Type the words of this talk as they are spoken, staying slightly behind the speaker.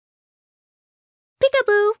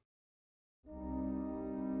Peekaboo!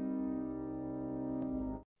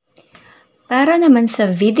 Para naman sa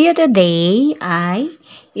video today ay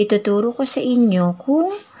ituturo ko sa inyo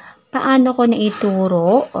kung paano ko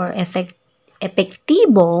naituro or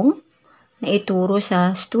epektibong naituro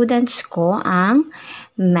sa students ko ang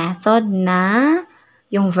method na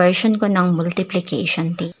yung version ko ng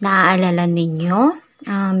multiplication table. Naaalala ninyo,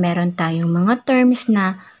 meron tayong mga terms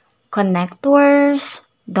na connectors,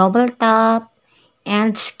 double tap,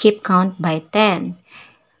 and skip count by 10.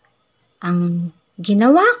 Ang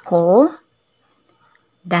ginawa ko,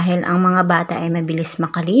 dahil ang mga bata ay mabilis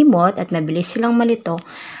makalimot at mabilis silang malito,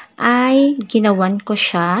 ay ginawan ko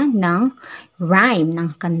siya ng rhyme,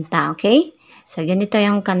 ng kanta, okay? So, ganito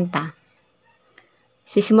yung kanta.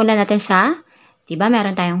 Sisimulan natin sa, diba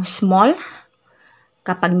meron tayong small.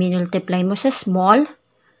 Kapag minultiply mo sa small,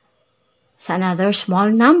 sa another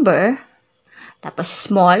small number, tapos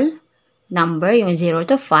small number, yung 0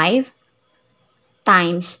 to 5,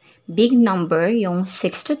 times big number, yung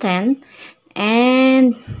 6 to 10,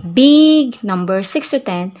 and big number 6 to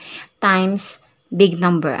 10 times big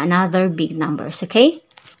number, another big numbers, okay?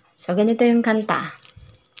 So, ganito yung kanta.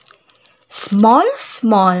 Small,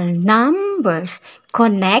 small numbers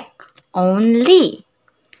connect only.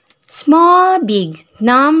 Small, big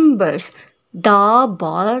numbers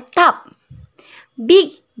double tap.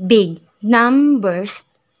 Big, big numbers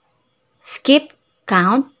skip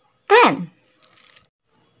count 10.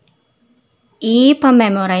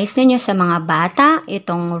 Ipa-memorize ninyo sa mga bata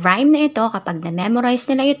itong rhyme na ito. Kapag na-memorize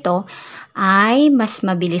nila ito, ay mas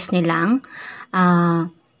mabilis nilang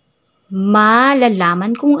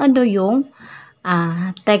malalaman kung ano yung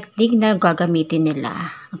technique na gagamitin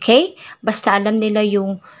nila. Okay? Basta alam nila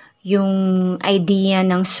yung idea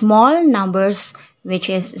ng small numbers,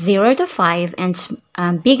 which is 0 to 5, and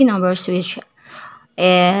big numbers, which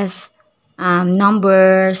is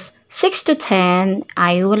numbers 6 to 10,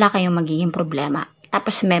 ay wala kayong magiging problema.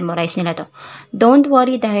 Tapos memorize nila to. Don't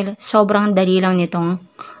worry dahil sobrang dali lang nitong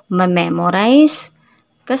ma-memorize.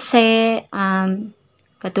 Kasi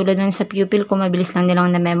katulad ng sa pupil ko, mabilis lang nilang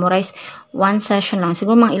na-memorize. One session lang,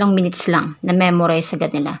 siguro mga ilang minutes lang na-memorize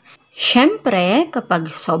agad nila. Siyempre, kapag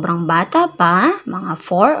sobrang bata pa, mga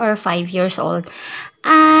 4 or 5 years old,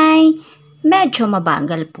 ay medyo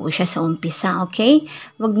mabagal po siya sa umpisa, okay?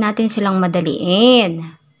 Huwag natin silang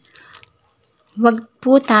madaliin. Huwag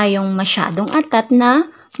po tayong masyadong atat na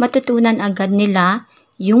matutunan agad nila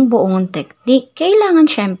yung buong technique. Kailangan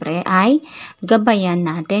syempre ay gabayan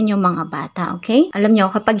natin yung mga bata, okay? Alam nyo,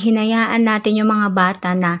 kapag hinayaan natin yung mga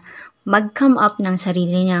bata na mag-come up ng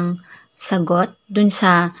sarili niyang sagot dun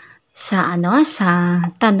sa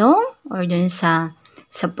tanong or dun sa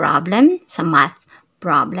problem, sa math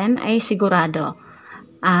problem, ay sigurado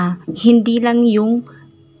hindi lang yung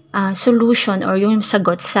solution or yung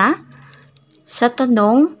sagot sa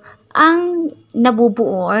tanong ang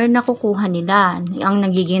nabubuo or nakukuha nila, ang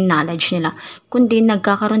nagiging knowledge nila, kundi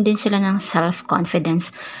nagkakaroon din sila ng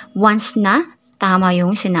self-confidence once na tama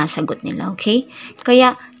yung sinasagot nila, okay?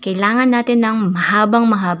 Kaya, kailangan natin ng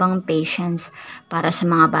mahabang patience para sa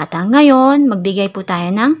mga bata. Ngayon, magbigay po tayo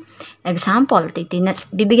ng example.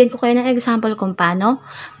 Bibigyan ko kayo ng example kung paano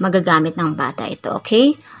magagamit ng bata ito,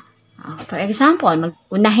 okay? For example,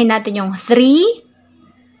 unahin natin yung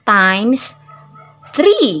 3 times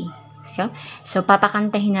 3. Okay? So,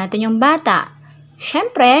 papakantahin natin yung bata.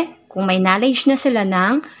 Siyempre, kung may knowledge na sila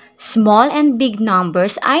ng small and big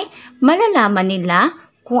numbers, ay malalaman nila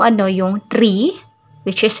kung ano yung 3,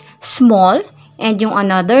 which is small, and yung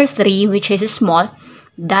another 3, which is small,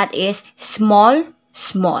 that is small,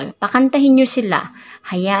 small. Pakantahin nyo sila.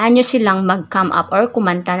 Hayaan nyo silang mag-come up or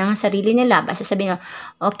kumanta ng sarili nila. Basta sabihin nyo,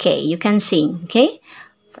 okay, you can sing. Okay?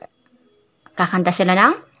 Kakanta sila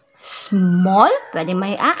ng small, pwede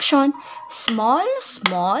may action. Small,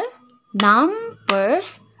 small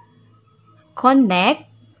numbers connect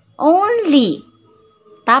only.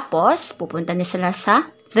 Tapos, pupunta na sila sa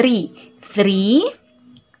 3.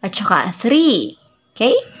 3 at saka 3.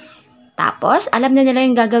 Okay? Tapos, alam na nila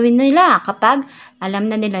yung gagawin nila kapag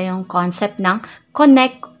alam na nila yung concept ng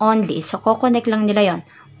connect only. So, ko-connect lang nila yon.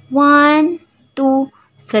 1, 2,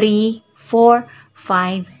 3, 4,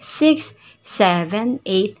 5, 6, 7,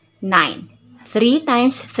 8, 9. 3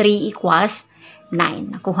 times 3 equals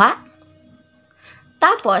 9. Nakuha?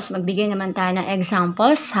 Tapos, magbigay naman tayo ng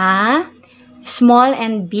example sa small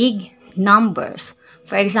and big numbers.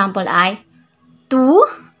 For example, ay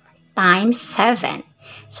 2 times 7.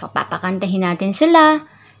 So, papakantahin natin sila.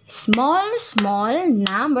 Small, small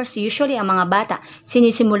numbers. Usually, ang mga bata,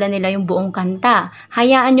 sinisimulan nila yung buong kanta.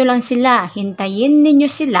 Hayaan nyo lang sila. Hintayin ninyo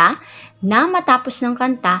sila na matapos ng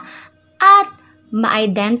kanta at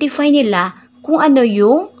ma-identify nila kung ano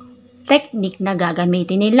yung technique na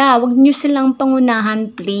gagamitin nila. Huwag nyo silang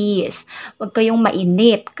pangunahan, please. Huwag kayong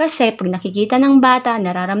mainip. Kasi pag nakikita ng bata,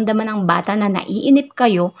 nararamdaman ng bata na naiinip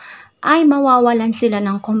kayo, ay mawawalan sila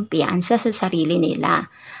ng kumpiyansa sa sarili nila.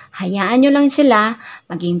 Hayaan nyo lang sila,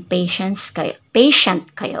 maging patient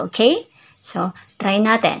kayo, okay? So, try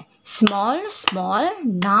natin. Small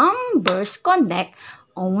numbers connect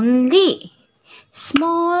only.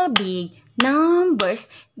 Small, big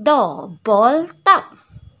numbers, double tap.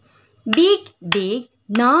 Big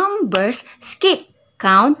numbers, skip,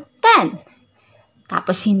 count 10.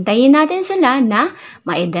 Tapos hintayin natin sila na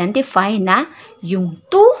ma-identify na yung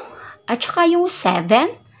 2 at saka yung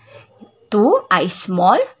 7. 2 ay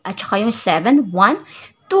small at saka yung 7, 1,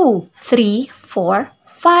 2, 3, 4,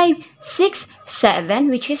 5, 6, 7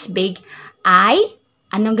 which is big ay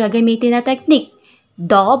anong gagamitin na technique?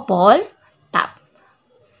 Double tap.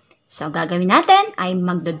 So, gagawin natin ay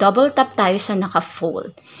magdo-double tap tayo sa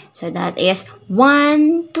naka-fold. So, that is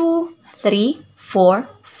 1, 2, 3, 4,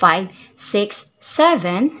 5, 6,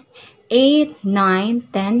 7, 8, 9,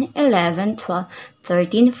 10, 11, 12,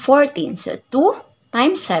 13, 14. So, 2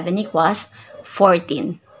 times 7 equals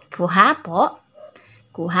 14. Kuha po.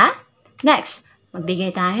 Kuha. Next,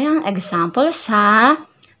 magbigay tayo ng example sa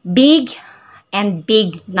big and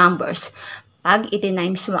big numbers. Pag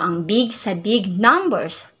itinimes mo ang big sa big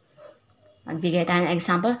numbers, magbigay tayo ng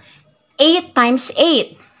example, 8 times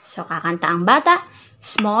 8. So, kakanta ang bata,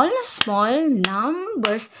 small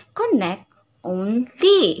numbers connect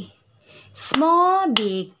only. Small,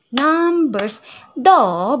 big numbers,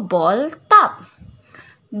 double tap.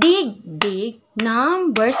 Big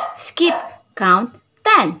numbers, skip, count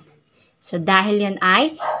 10. So, dahil yan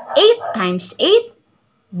ay 8 times 8,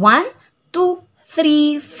 1, 2,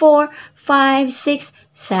 3, 4, 5, 6,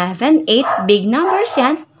 7, 8. Big numbers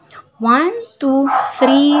yan. 1, 2,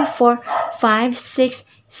 3, 4, 5, 6,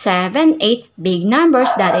 7, 8. Big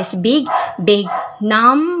numbers. That is big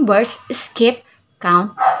numbers. Skip,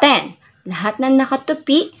 count 10. Lahat na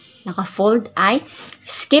nakatupi, nakafold ay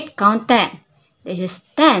skip, count 10. This is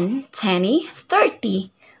 10, 20, 30,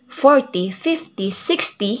 40, 50,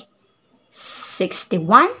 60,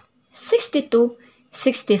 61, 62,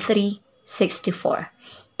 63, 64.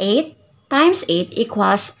 8 times 8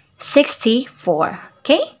 equals 64.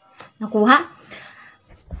 Okay? Nakuha?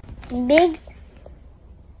 Big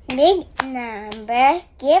number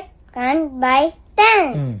keep count by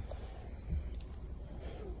 10.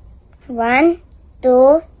 1,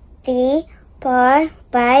 2, 3, 4,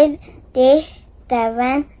 5, 6,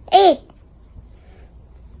 7, 8.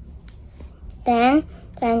 10,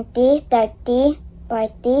 20, 30,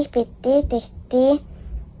 40, 50, 60,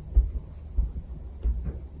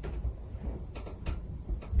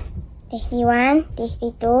 61,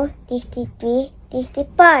 62, 63,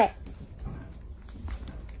 64.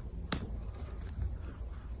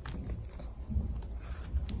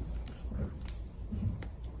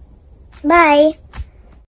 Bye.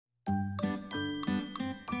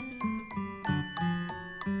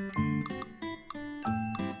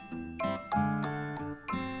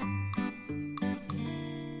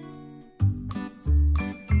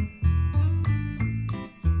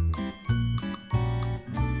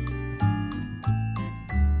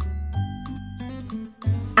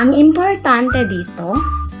 Ang importante dito,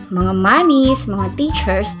 mga mommies, mga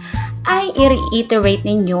teachers, ay i-reiterate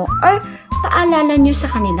ninyo or paalala nyo sa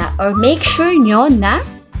kanila or make sure nyo na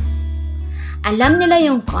alam nila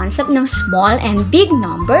yung concept ng small and big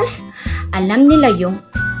numbers. Alam nila yung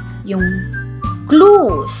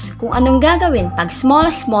clues kung anong gagawin. Pag small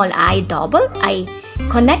ay double, ay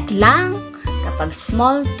connect lang. Kapag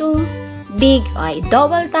small to big ay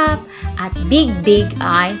double tap. At big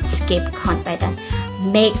ay skip, count by 10.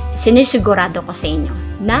 Sinisigurado ko sa inyo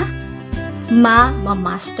na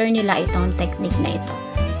ma-master nila itong technique na ito.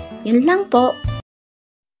 Yun lang po.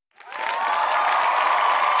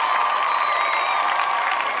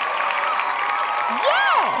 Yeah!